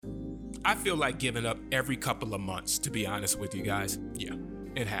I feel like giving up every couple of months, to be honest with you guys. Yeah,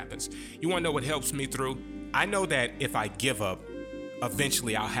 it happens. You want to know what helps me through? I know that if I give up,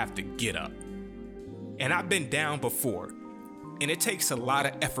 eventually I'll have to get up. And I've been down before, and it takes a lot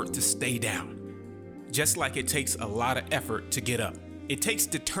of effort to stay down, just like it takes a lot of effort to get up. It takes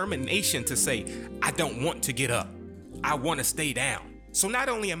determination to say, I don't want to get up. I want to stay down. So not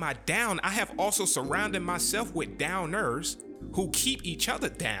only am I down, I have also surrounded myself with downers who keep each other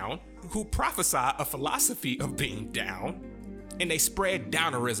down, who prophesy a philosophy of being down, and they spread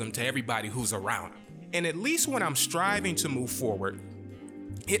downerism to everybody who's around them. And at least when I'm striving to move forward,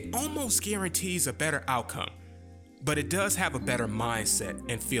 it almost guarantees a better outcome, but it does have a better mindset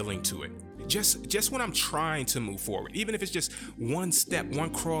and feeling to it. Just when I'm trying to move forward, even if it's just one step,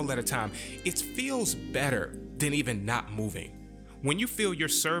 one crawl at a time, it feels better than even not moving. When you feel you're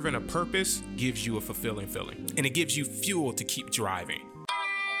serving a purpose, gives you a fulfilling feeling, and it gives you fuel to keep driving.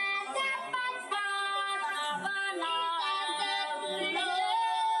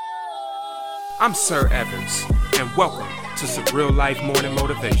 I'm Sir Evans, and welcome to some real life morning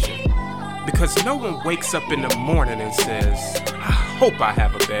motivation. Because no one wakes up in the morning and says, I hope I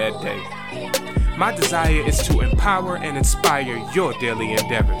have a bad day. My desire is to empower and inspire your daily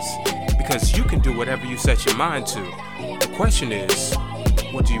endeavors, because you can do whatever you set your mind to. The question is,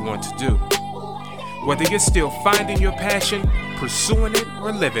 what do you want to do? Whether you're still finding your passion, pursuing it,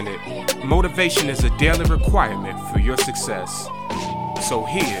 or living it, motivation is a daily requirement for your success. So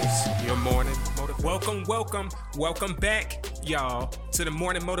here's your morning motivation. Welcome back, y'all, to the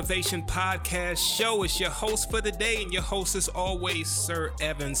Morning Motivation Podcast Show. It's your host for the day, and your host is always Sir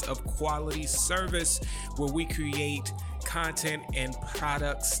Evans of Quality Service, where we create content and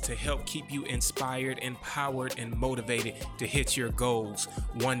products to help keep you inspired, empowered, and motivated to hit your goals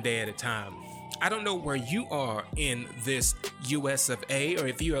one day at a time. I don't know where you are in this US of A, or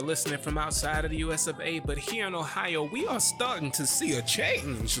if you are listening from outside of the US of A, but here in Ohio, we are starting to see a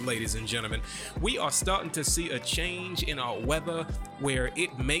change, ladies and gentlemen. We are starting to see a change in our weather where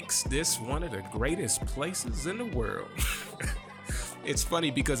it makes this one of the greatest places in the world. It's funny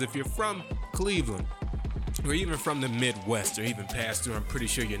because if you're from Cleveland, or even from the Midwest, or even past through, I'm pretty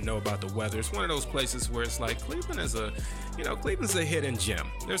sure you know about the weather. It's one of those places where it's like Cleveland's a hidden gem.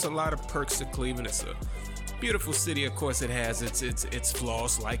 There's a lot of perks to Cleveland. It's a beautiful city. Of course, it has its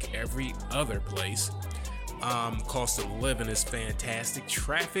flaws like every other place. Cost of living is fantastic.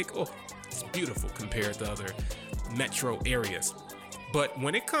 Traffic, it's beautiful compared to other metro areas. But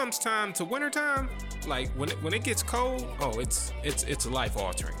when it comes time to wintertime, like when it gets cold, it's life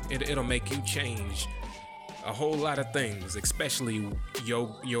altering. It'll make you change a whole lot of things, especially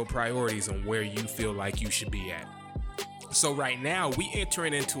your priorities on where you feel like you should be at. So right now, we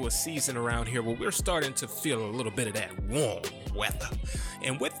entering into a season around here where we're starting to feel a little bit of that warm weather.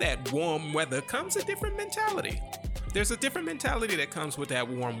 And with that warm weather comes a different mentality. There's a different mentality that comes with that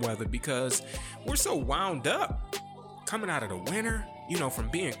warm weather because we're so wound up coming out of the winter, from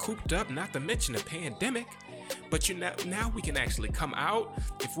being cooped up, not to mention the pandemic. But now we can actually come out.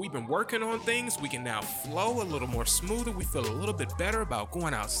 If we've been working on things, we can now flow a little more smoother. We feel a little bit better about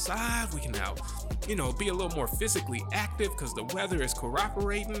going outside. We can now, be a little more physically active because the weather is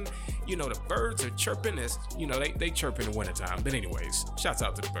cooperating. The birds are chirping as, they chirp in the wintertime. But anyways, shouts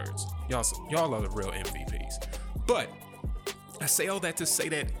out to the birds. Y'all are the real MVPs. But I say all that to say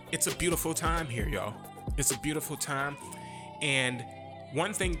that it's a beautiful time here, y'all. It's a beautiful time. And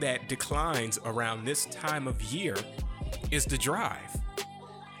one thing that declines around this time of year is the drive.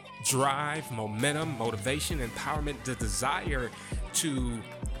 Drive, momentum, motivation, empowerment, the desire to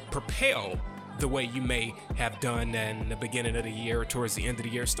propel the way you may have done in the beginning of the year or towards the end of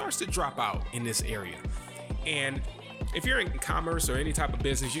the year starts to drop out in this area. And if you're in commerce or any type of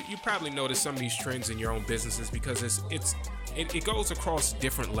business, you probably notice some of these trends in your own businesses because it goes across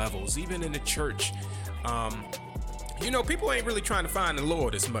different levels. Even in the church, people ain't really trying to find the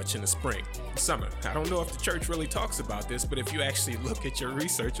Lord as much in the spring, summer. I don't know if the church really talks about this, but if you actually look at your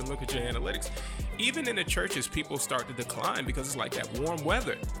research and look at your analytics, even in the churches, people start to decline because it's like that warm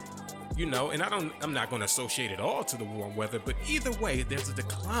weather, and I'm not going to associate it all to the warm weather, but either way, there's a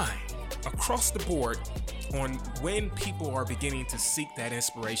decline across the board on when people are beginning to seek that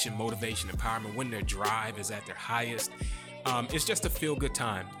inspiration, motivation, empowerment, when their drive is at their highest. It's just a feel-good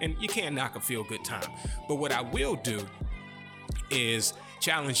time, and you can't knock a feel-good time. But what I will do is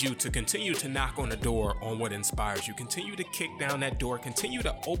challenge you to continue to knock on the door on what inspires you. Continue to kick down that door, continue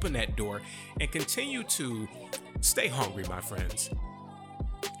to open that door, and continue to stay hungry, my friends.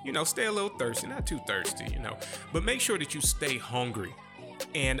 Stay a little thirsty, not too thirsty, but make sure that you stay hungry.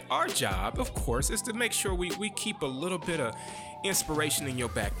 And our job, of course, is to make sure we keep a little bit of inspiration in your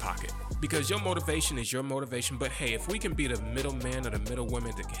back pocket, because your motivation is your motivation. But hey, if we can be the middleman or the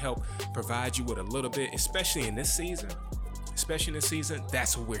middlewoman to help provide you with a little bit, especially in this season,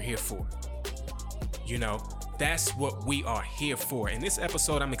 that's what we're here for. You know, that's what we are here for. In this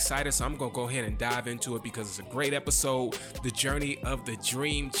episode, I'm excited, so I'm gonna go ahead and dive into it because it's a great episode. The journey of the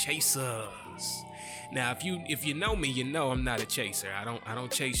dream chasers. Now, if you know me, you know I'm not a chaser. I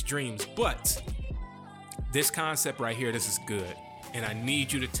don't chase dreams, but this concept right here, this is good. And I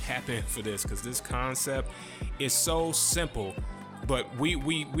need you to tap in for this, because this concept is so simple, but we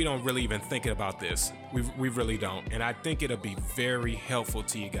don't really even think about this. We really don't. And I think it'll be very helpful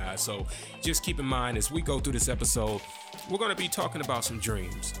to you guys. So just keep in mind, as we go through this episode, we're going to be talking about some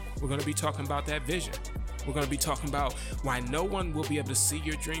dreams. We're going to be talking about that vision. We're going to be talking about why no one will be able to see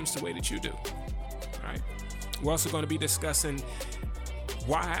your dreams the way that you do. Right. We're also going to be discussing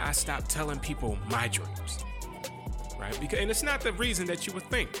why I stopped telling people my dreams, right? And it's not the reason that you would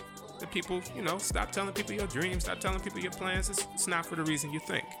think that people, stop telling people your dreams, stop telling people your plans. It's not for the reason you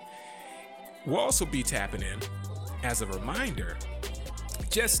think. We'll also be tapping in as a reminder,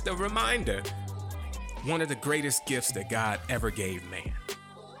 just a reminder, one of the greatest gifts that God ever gave man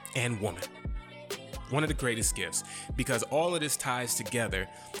and woman. One of the greatest gifts, because all of this ties together,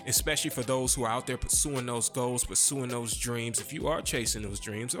 especially for those who are out there pursuing those goals, pursuing those dreams. If you are chasing those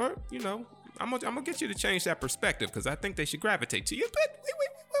dreams, or, I'm gonna get you to change that perspective, because I think they should gravitate to you. But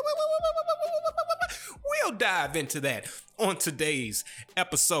we'll dive into that on today's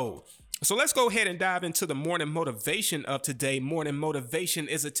episode. So let's go ahead and dive into the morning motivation of today. Morning motivation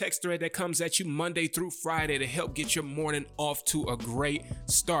is a text thread that comes at you Monday through Friday to help get your morning off to a great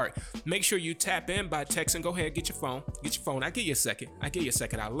start. Make sure you tap in by texting. Go ahead, get your phone. I'll give you a second. I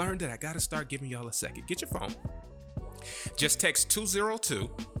learned that I got to start giving y'all a second. Get your phone. Just text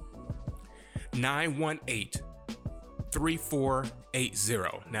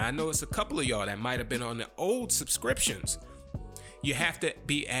 202-918-3480. Now, I know it's a couple of y'all that might have been on the old subscriptions. You have to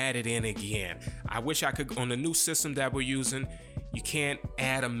be added in again. I wish I could. On the new system that we're using, you can't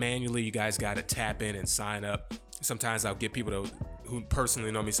add them manually. You guys got to tap in and sign up. Sometimes I'll get people who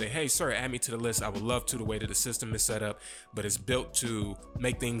personally know me say, hey, sir, add me to the list. I would love to, the way that the system is set up, but it's built to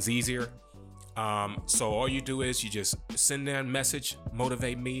make things easier. So all you do is you just send them a message,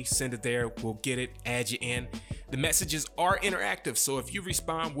 motivate me, send it there. We'll get it, add you in. The messages are interactive, so if you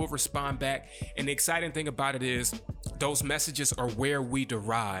respond, we'll respond back. And the exciting thing about it is those messages are where we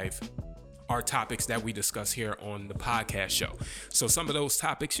derive our topics that we discuss here on the podcast show. So some of those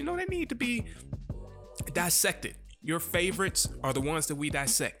topics, they need to be dissected. Your favorites are the ones that we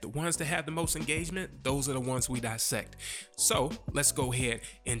dissect. The ones that have the most engagement, those are the ones we dissect. So let's go ahead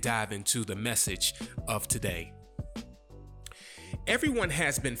and dive into the message of today. Everyone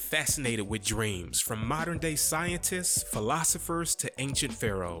has been fascinated with dreams, from modern day scientists, philosophers, to ancient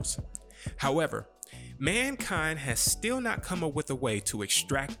pharaohs. However, mankind has still not come up with a way to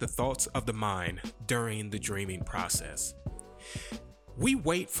extract the thoughts of the mind during the dreaming process. We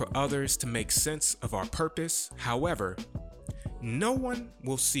wait for others to make sense of our purpose. However, no one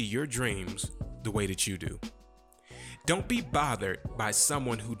will see your dreams the way that you do. Don't be bothered by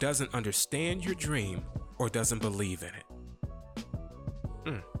someone who doesn't understand your dream or doesn't believe in it.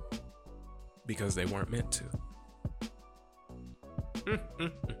 Because they weren't meant to.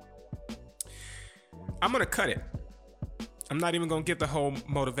 I'm going to cut it. I'm not even going to get the whole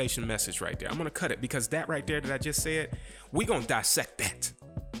motivation message right there. I'm going to cut it, because that right there that I just said, we're going to dissect that.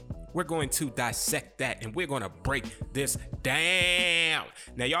 We're going to dissect that, and we're going to break this down.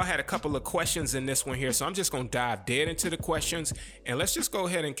 Now, y'all had a couple of questions in this one here, so I'm just going to dive dead into the questions, and let's just go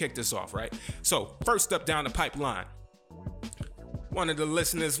ahead and kick this off, right? So first up down the pipeline, one of the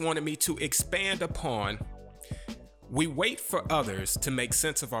listeners wanted me to expand upon, we wait for others to make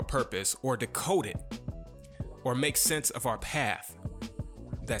sense of our purpose or decode it or make sense of our path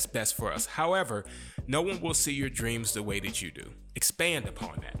that's best for us. However, no one will see your dreams the way that you do. Expand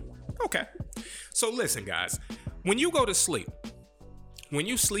upon that. Okay. So listen, guys, when you go to sleep, when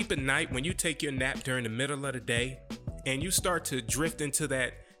you sleep at night, when you take your nap during the middle of the day, and you start to drift into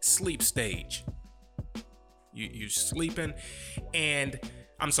that sleep stage, you're sleeping, and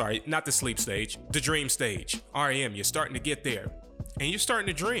I'm sorry, not the sleep stage, the dream stage, REM, you're starting to get there, and you're starting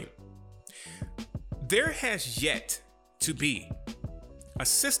to dream. There has yet to be a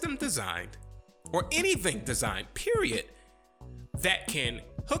system designed, or anything designed, period, that can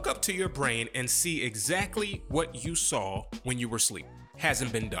hook up to your brain and see exactly what you saw when you were asleep.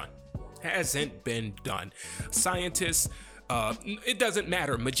 Hasn't been done. Scientists, it doesn't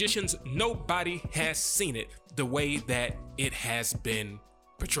matter. Magicians, nobody has seen it the way that it has been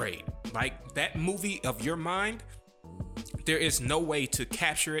portrayed. Like that movie of your mind, there is no way to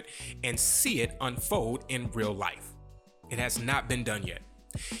capture it and see it unfold in real life. It has not been done yet.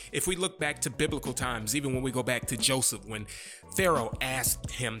 If we look back to biblical times, even when we go back to Joseph, when Pharaoh asked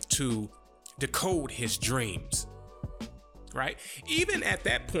him to decode his dreams, right? Even at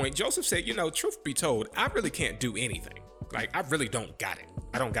that point, Joseph said, truth be told, I really can't do anything. Like, I really don't got it.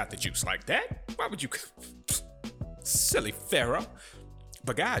 I don't got the juice like that. Why would you? Silly Pharaoh.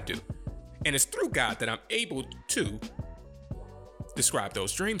 But God do. And it's through God that I'm able to describe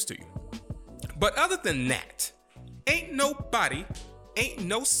those dreams to you. But other than that, ain't nobody, ain't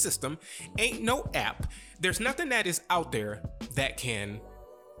no system, ain't no app. There's nothing that is out there that can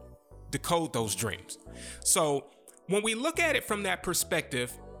decode those dreams. So when we look at it from that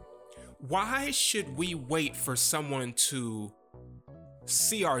perspective, why should we wait for someone to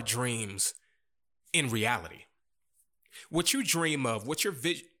see our dreams in reality? What you dream of, what your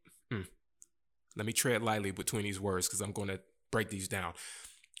vision... Let me tread lightly between these words because I'm going to break these down.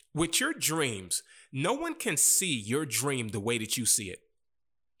 With your dreams, no one can see your dream the way that you see it.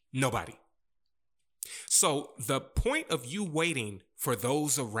 Nobody. So the point of you waiting for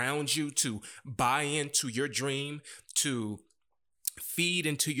those around you to buy into your dream, to feed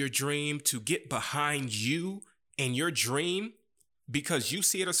into your dream, to get behind you and your dream because you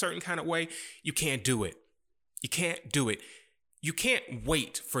see it a certain kind of way, you can't do it. You can't do it. You can't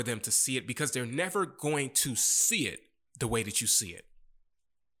wait for them to see it because they're never going to see it the way that you see it.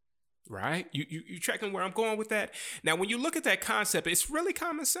 Right? You tracking where I'm going with that? Now, when you look at that concept, it's really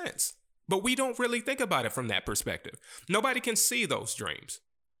common sense, but we don't really think about it from that perspective. Nobody can see those dreams.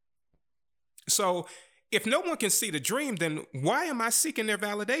 So if no one can see the dream, then why am I seeking their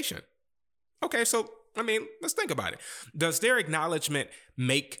validation? Okay, so, let's think about it. Does their acknowledgement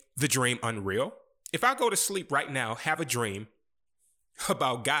make the dream unreal? If I go to sleep right now, have a dream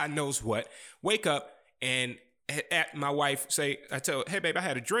about God knows what, wake up and at my wife I tell her, hey babe, I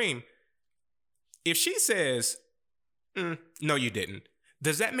had a dream. If she says, no, you didn't,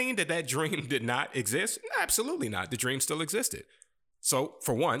 does that mean that dream did not exist? Absolutely not. The dream still existed. So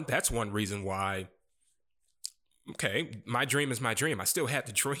for one, that's one reason why, okay, my dream is my dream. I still had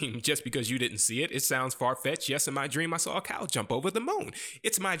the dream just because you didn't see it. It sounds far-fetched. Yes, in my dream, I saw a cow jump over the moon.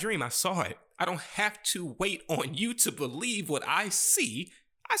 It's my dream. I saw it. I don't have to wait on you to believe what I see.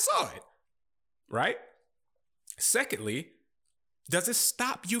 I saw it, right? Secondly, does it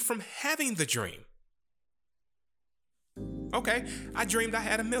stop you from having the dream? Okay, I dreamed I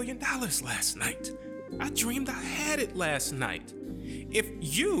had $1 million last night. I dreamed I had it last night. If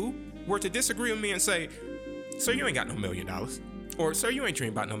you were to disagree with me and say, sir, you ain't got no $1 million, or sir, you ain't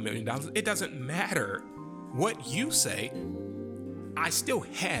dreamed about no $1 million, it doesn't matter what you say. I still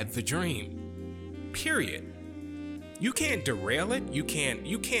had the dream. Period. You can't derail it. You can't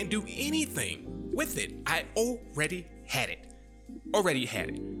do anything with it. I already had it.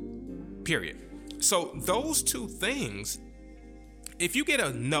 Period. So those two things, if you get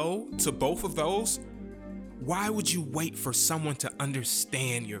a no to both of those, why would you wait for someone to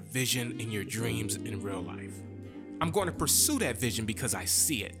understand your vision and your dreams in real life? I'm going to pursue that vision because I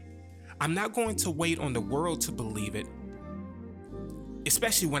see it. I'm not going to wait on the world to believe it,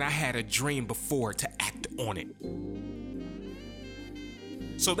 especially when I had a dream before to act on it.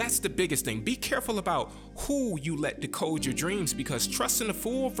 So that's the biggest thing. Be careful about who you let decode your dreams, because trusting the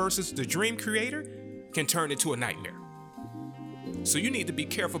fool versus the dream creator can turn into a nightmare. So you need to be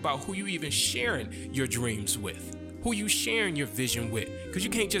careful about who you even sharing your dreams with, who you sharing your vision with, because you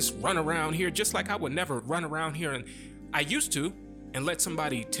can't just run around here, just like I would never run around here, and I used to, and let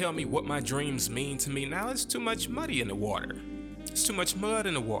somebody tell me what my dreams mean to me. Now it's too much muddy in the water. It's too much mud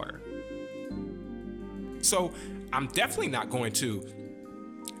in the water. So I'm definitely not going to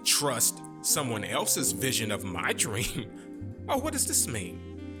trust someone else's vision of my dream. Oh, what does this mean?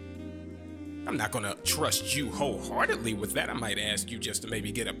 I'm not going to trust you wholeheartedly with that. I might ask you just to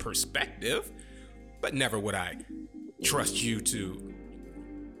maybe get a perspective, but never would I trust you to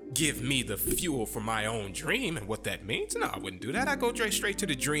give me the fuel for my own dream and what that means. No, I wouldn't do that. I go straight to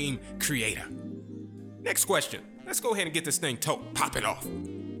the dream creator. Next question. Let's go ahead and get this thing popping off,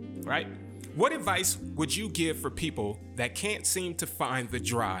 right? What advice would you give for people that can't seem to find the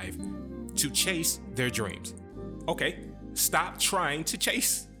drive to chase their dreams? Okay, stop trying to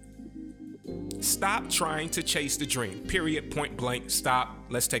chase. Stop trying to chase the dream. Period, point blank, stop.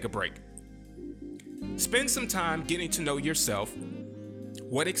 Let's take a break. Spend some time getting to know yourself.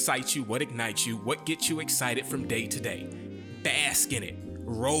 What excites you, what ignites you, what gets you excited from day to day. Bask in it,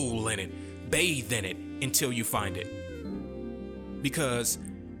 roll in it, bathe in it until you find it. Because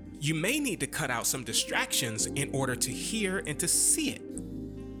you may need to cut out some distractions in order to hear and to see it.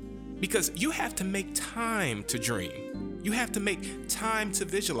 Because you have to make time to dream. You have to make time to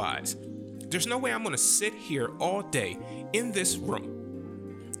visualize. There's no way I'm going to sit here all day in this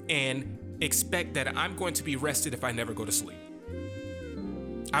room and expect that I'm going to be rested if I never go to sleep.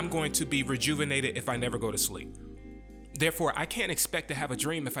 I'm going to be rejuvenated if I never go to sleep. Therefore, I can't expect to have a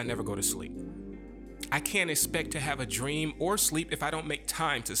dream if I never go to sleep. I can't expect to have a dream or sleep if I don't make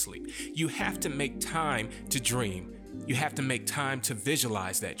time to sleep. You have to make time to dream. You have to make time to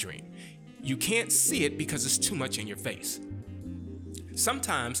visualize that dream. You can't see it because it's too much in your face.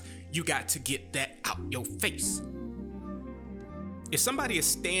 Sometimes you got to get that out your face. If somebody is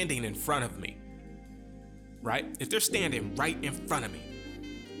standing in front of me, right? If they're standing right in front of me,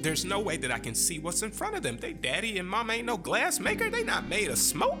 there's no way that I can see what's in front of them. They daddy and mama ain't no glass maker. They not made of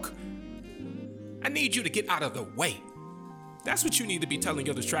smoke. I need you to get out of the way. That's what you need to be telling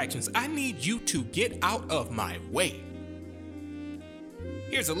your distractions. I need you to get out of my way.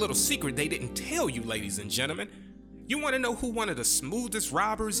 Here's a little secret they didn't tell you, ladies and gentlemen. You want to know who one of the smoothest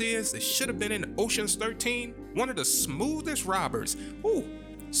robbers is? It should have been in Ocean's 13. One of the smoothest robbers. Ooh,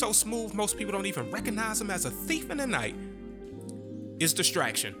 so smooth most people don't even recognize him as a thief in the night. Is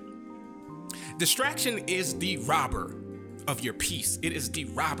distraction. Distraction is the robber of your peace. It is the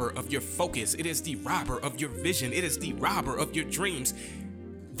robber of your focus. It is the robber of your vision. It is the robber of your dreams.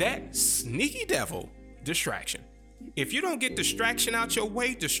 That sneaky devil, distraction. If you don't get distraction out your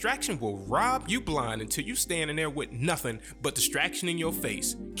way, distraction will rob you blind until you standing there with nothing but distraction in your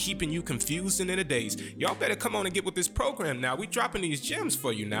face, keeping you confused and in a daze. Y'all better come on and get with this program now. We dropping these gems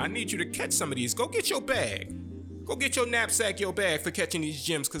for you now. I need you to catch some of these. Go get your bag. Go get your knapsack, your bag for catching these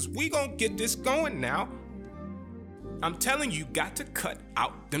gems, because we gonna get this going now. I'm telling you, got to cut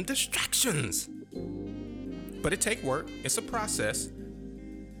out them distractions. But it take work. It's a process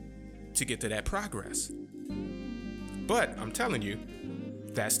to get to that progress. But I'm telling you,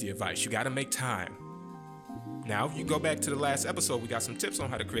 that's the advice. You got to make time. Now, if you go back to the last episode, we got some tips on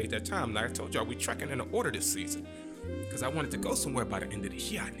how to create that time. Like I told y'all, we trekking in an order this season because I wanted to go somewhere by the end of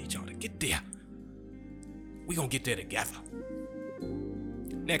this year. I need y'all to get there. We gonna get there together.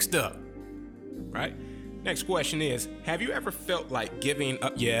 Next up, right? Next question is, have you ever felt like giving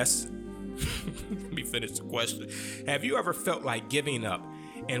up? Yes. Let me finish the question. Have you ever felt like giving up,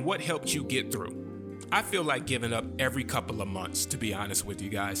 and what helped you get through? I feel like giving up every couple of months, to be honest with you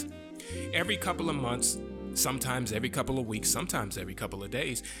guys. Every couple of months, sometimes every couple of weeks, sometimes every couple of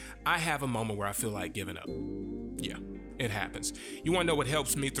days, I have a moment where I feel like giving up. Yeah, it happens. You want to know what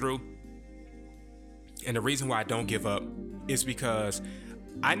helps me through? And the reason why I don't give up is because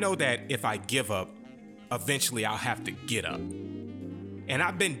I know that if I give up, eventually I'll have to get up. And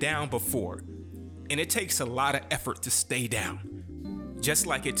I've been down before, and it takes a lot of effort to stay down. Just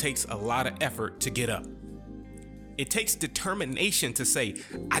like it takes a lot of effort to get up. It takes determination to say,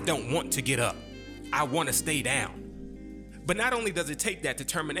 I don't want to get up. I want to stay down. But not only does it take that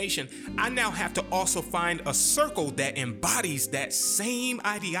determination, I now have to also find a circle that embodies that same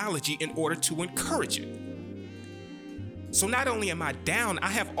ideology in order to encourage it. So not only am I down, I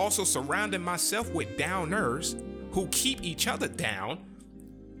have also surrounded myself with downers who keep each other down,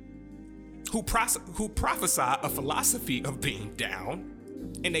 who prophesy a philosophy of being down,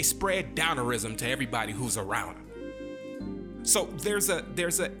 and they spread downerism to everybody who's around them. So there's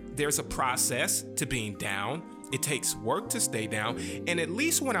a process to being down. It takes work to stay down, and at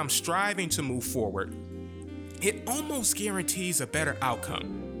least when I'm striving to move forward, it almost guarantees a better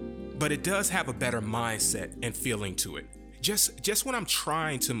outcome, but it does have a better mindset and feeling to it. Just when I'm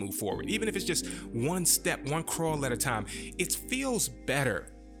trying to move forward, even if it's just one step, one crawl at a time, it feels better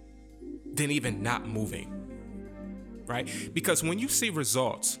than even not moving, right? Because when you see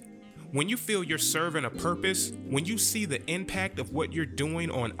results, when you feel you're serving a purpose, when you see the impact of what you're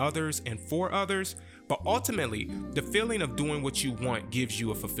doing on others and for others, but ultimately the feeling of doing what you want gives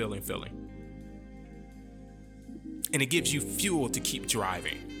you a fulfilling feeling. And it gives you fuel to keep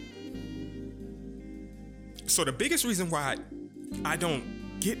driving. So the biggest reason why I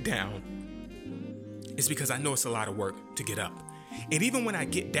don't get down is because I know it's a lot of work to get up. And even when I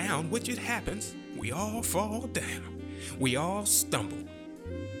get down, which it happens, we all fall down. We all stumble.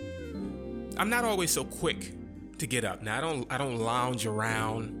 I'm not always so quick to get up. Now I don't lounge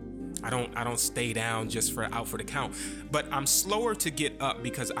around. I don't stay down just out for the count. But I'm slower to get up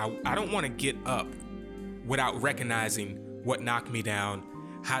because I don't want to get up without recognizing what knocked me down,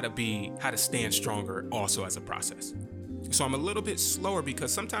 how to stand stronger also as a process. So I'm a little bit slower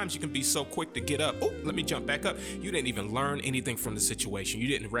because sometimes you can be so quick to get up. Oh, let me jump back up. You didn't even learn anything from the situation. You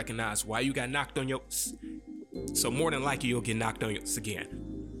didn't recognize why you got knocked on your... So more than likely you'll get knocked on your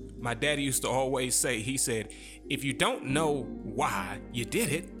again. My daddy used to always say, he said, if you don't know why you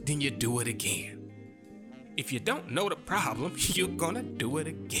did it, then you do it again. If you don't know the problem, you're gonna do it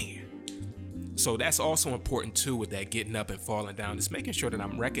again. So that's also important too with that getting up and falling down, is making sure that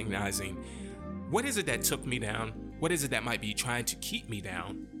I'm recognizing what is it that took me down? What is it that might be trying to keep me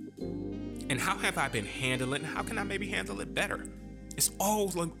down? And how have I been handling it? How can I maybe handle it better? It's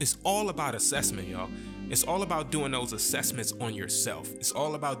all about assessment, y'all. It's all about doing those assessments on yourself. It's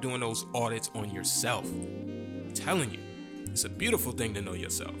all about doing those audits on yourself. I'm telling you, it's a beautiful thing to know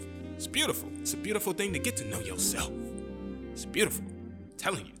yourself. It's beautiful. It's a beautiful thing to get to know yourself. It's beautiful. I'm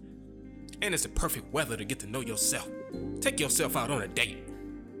telling you. And it's the perfect weather to get to know yourself. Take yourself out on a date.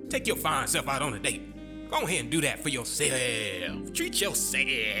 Take your fine self out on a date. Go ahead and do that for yourself. Treat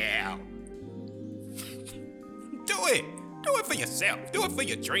yourself. Do it. Do it for yourself. Do it for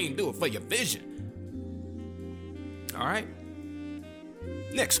your dream. Do it for your vision. All right.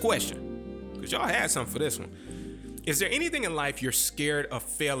 Next question. Because y'all had something for this one. Is there anything in life you're scared of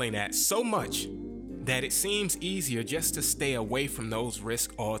failing at so much that it seems easier just to stay away from those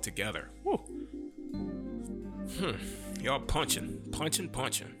risks altogether? Woo. Y'all punching.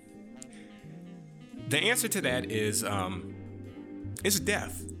 The answer to that is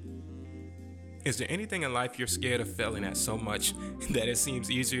death. Is there anything in life you're scared of failing at so much that it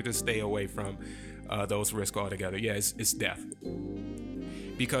seems easier to stay away from those risks altogether? Yeah, it's death.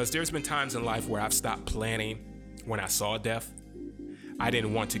 Because there's been times in life where I've stopped planning when I saw death. I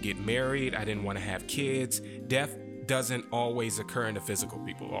didn't want to get married. I didn't want to have kids. Death doesn't always occur in the physical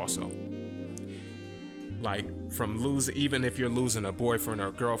people also. Like even if you're losing a boyfriend or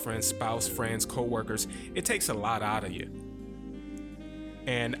a girlfriend, spouse, friends, co-workers, it takes a lot out of you.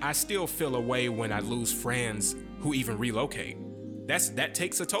 And I still feel a way when I lose friends who even relocate. That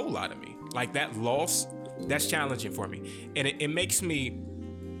takes a toll out of me. Like that loss, that's challenging for me. And it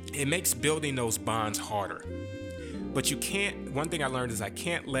makes building those bonds harder. But one thing I learned is I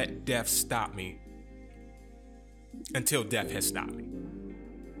can't let death stop me until death has stopped me.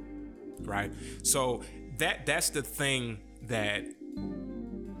 Right? So that's the thing that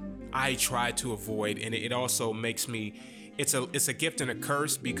I try to avoid. And it also makes me, it's a gift and a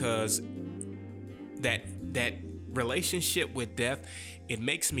curse, because that relationship with death, it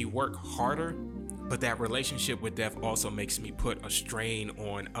makes me work harder, but that relationship with death also makes me put a strain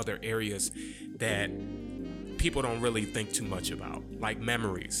on other areas that people don't really think too much about, like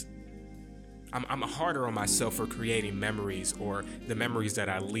memories. I'm harder on myself for creating memories, or the memories that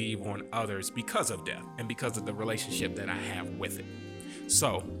I leave on others, because of death and because of the relationship that I have with it.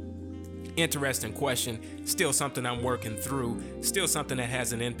 So, interesting question. Still something I'm working through. Still something that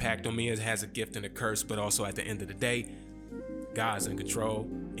has an impact on me. It has a gift and a curse, but also at the end of the day, God's in control.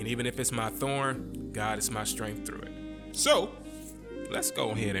 And even if it's my thorn, God is my strength through it. So, let's go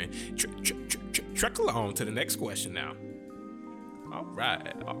ahead and trickle on to the next question now. All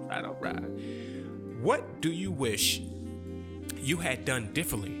right. What do you wish you had done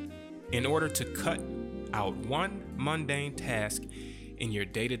differently in order to cut out one mundane task in your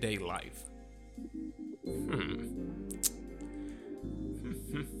day-to-day life? Let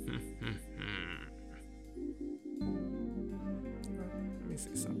me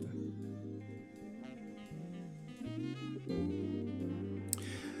see something.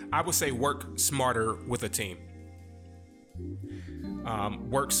 I would say work smarter with a team.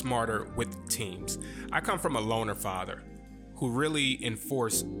 Work smarter with teams. I come from a loner father who really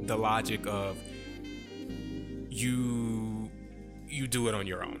enforced the logic of you do it on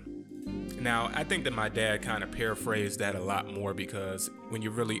your own. Now, I think that my dad kind of paraphrased that a lot more, because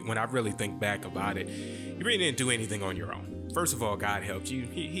when I really think back about it, you really didn't do anything on your own. First of all, God helped you.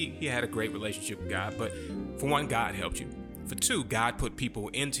 He had a great relationship with God, but for one, God helped you. For two, God put people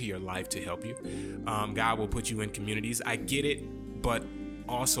into your life to help you. God will put you in communities. I get it, but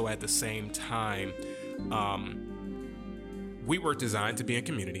also at the same time, we were designed to be in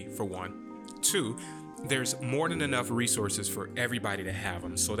community, for one. Two, there's more than enough resources for everybody to have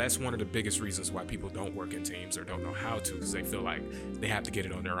them. So that's one of the biggest reasons why people don't work in teams or don't know how to, because they feel like they have to get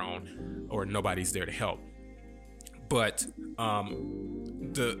it on their own or nobody's there to help. But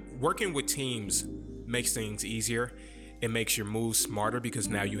the working with teams makes things easier. It makes your moves smarter, because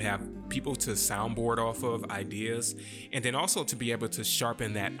now you have people to soundboard off of, ideas, and then also to be able to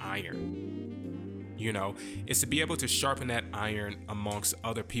sharpen that iron. You know, it's to be able to sharpen that iron amongst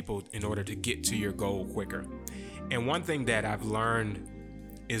other people in order to get to your goal quicker. And one thing that I've learned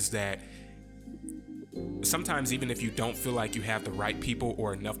is that sometimes, even if you don't feel like you have the right people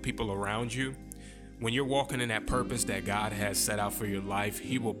or enough people around you, when you're walking in that purpose that God has set out for your life,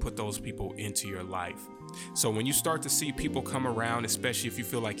 he will put those people into your life. So when you start to see people come around, especially if you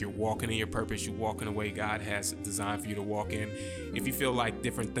feel like you're walking in your purpose, you're walking the way God has designed for you to walk in, if you feel like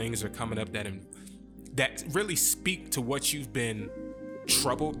different things are coming up that really speak to what you've been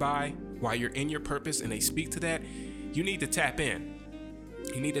troubled by while you're in your purpose, and they speak to that, you need to tap in.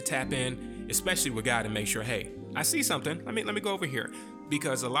 You need to tap in, especially with God, and make sure, hey, I see something. Let me go over here.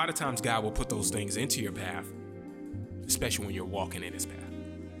 Because a lot of times God will put those things into your path, especially when you're walking in his path.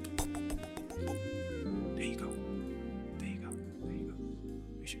 There you go. There you go. There you go.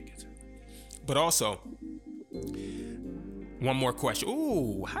 Make sure you get to it. But also, one more question.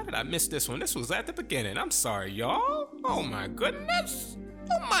 Ooh, how did I miss this one? This was at the beginning. I'm sorry, y'all. Oh my goodness.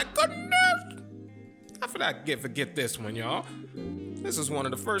 Oh my goodness. I forget this one, y'all. This is one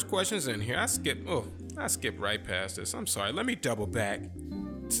of the first questions in here. I skipped right past this. I'm sorry. Let me double back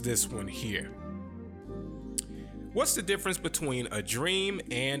to this one here. What's the difference between a dream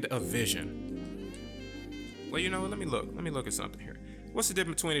and a vision? Well, let me look at something here. What's the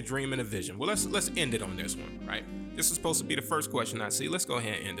difference between a dream and a vision? Well, let's end it on this one, right? This is supposed to be the first question I see. Let's go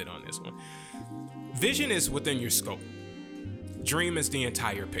ahead and end it on this one. Vision is within your scope. Dream is the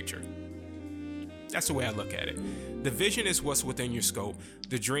entire picture. That's the way I look at it. The vision is what's within your scope.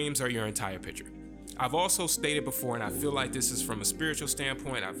 The dreams are your entire picture. I've also stated before, and I feel like this is from a spiritual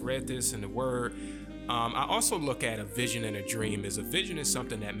standpoint. I've read this in the Word. I also look at a vision and a dream as a vision is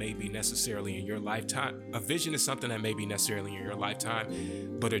something that may be necessarily in your lifetime. A vision is something that may be necessarily in your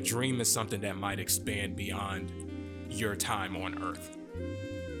lifetime, but a dream is something that might expand beyond your time on earth.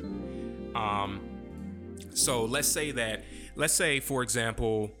 So let's say, for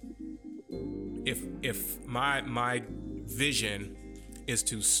example, if my vision is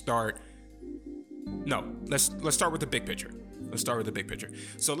to start, let's start with the big picture.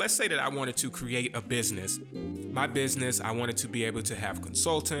 So let's say that I wanted to create a business. My business, I wanted to be able to have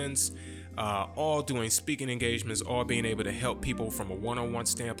consultants, all doing speaking engagements, all being able to help people from a one-on-one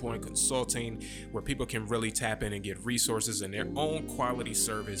standpoint, consulting, where people can really tap in and get resources and their own quality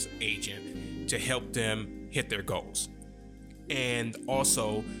service agent to help them hit their goals. And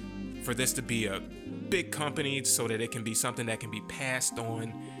also for this to be a big company so that it can be something that can be passed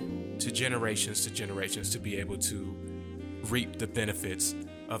on to generations to be able to reap the benefits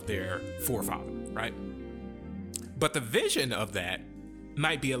of their forefather, right? But the vision of that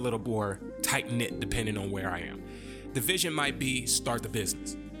might be a little more tight-knit depending on where I am. The vision might be start the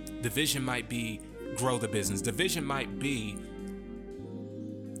business. The vision might be grow the business. The vision might be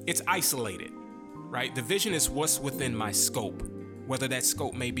it's isolated, right? The vision is what's within my scope. Whether that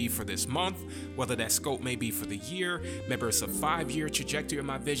scope may be for this month, whether that scope may be for the year, maybe it's a 5-year trajectory of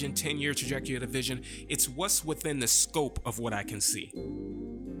my vision, 10-year trajectory of the vision. It's what's within the scope of what I can see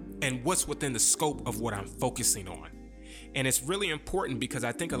and what's within the scope of what I'm focusing on. And it's really important because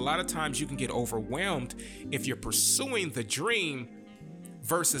I think a lot of times you can get overwhelmed if you're pursuing the dream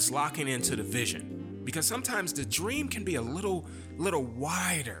versus locking into the vision. Because sometimes the dream can be a little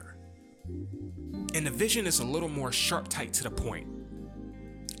wider and the vision is a little more sharp, tight to the point.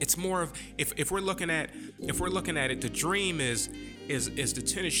 It's more of if we're looking at it, the dream is the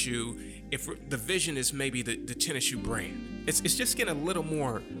tennis shoe. If the vision is maybe the tennis shoe brand, it's just getting a little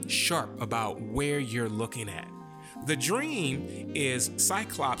more sharp about where you're looking at. The dream is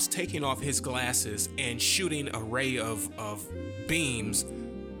Cyclops taking off his glasses and shooting a ray of beams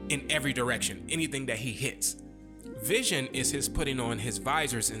in every direction, anything that he hits. Vision is his putting on his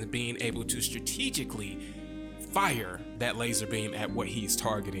visors and being able to strategically fire that laser beam at what he's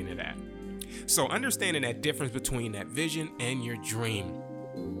targeting it at. So understanding that difference between that vision and your dream,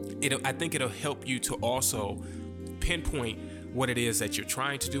 I think it'll help you to also pinpoint what it is that you're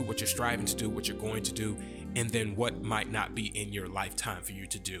trying to do, what you're striving to do, what you're going to do, and then what might not be in your lifetime for you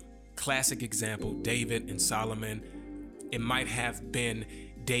to do. Classic example, David and Solomon. It might have been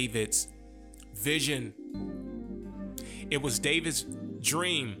David's vision. It was David's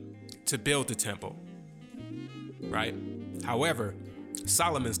dream to build the temple, right? However,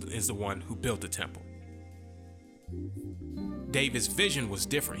 Solomon is the one who built the temple. David's vision was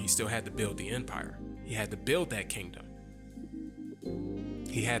different. He still had to build the empire. He had to build that kingdom.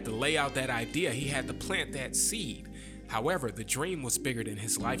 He had to lay out that idea. He had to plant that seed. However, the dream was bigger than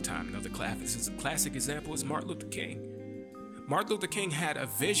his lifetime. Another classic example is Martin Luther King. Martin Luther King had a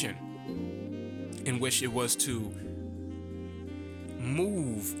vision in which it was to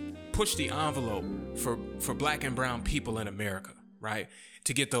push the envelope for black and brown people in America, right?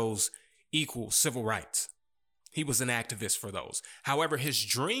 To get those equal civil rights. He was an activist for those. However, his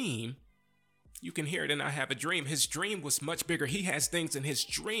dream You can hear it in I Have a Dream. His dream was much bigger. He has things in his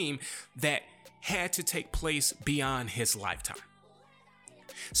dream that had to take place beyond his lifetime.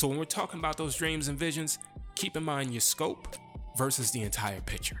 So when we're talking about those dreams and visions, keep in mind your scope versus the entire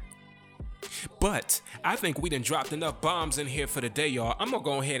picture. But I think we done dropped enough bombs in here for the day, y'all. I'm gonna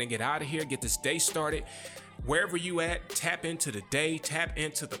go ahead and get out of here, get this day started. Wherever you at, tap into the day, tap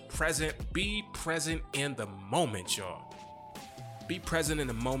into the present. Be present in the moment, y'all. Be present in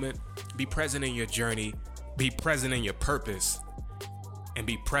the moment. Be present in your journey. Be present in your purpose. And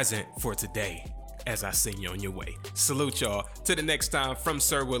be present for today as I send you on your way. Salute, y'all. To the next time, from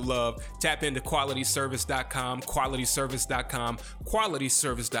Sir with Love. Tap into qualityservice.com, qualityservice.com,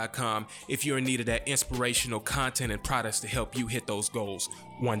 qualityservice.com if you're in need of that inspirational content and products to help you hit those goals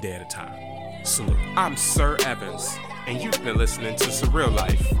one day at a time. Salute. I'm Sir Evans, and you've been listening to Surreal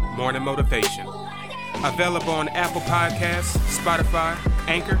Life Morning Motivation. Available on Apple Podcasts, Spotify,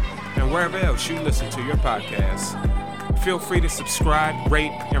 Anchor, and wherever else you listen to your podcasts. Feel free to subscribe,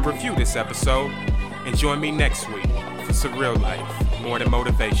 rate, and review this episode. And join me next week for Surreal Life Morning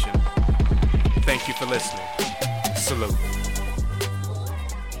Motivation. Thank you for listening. Salute.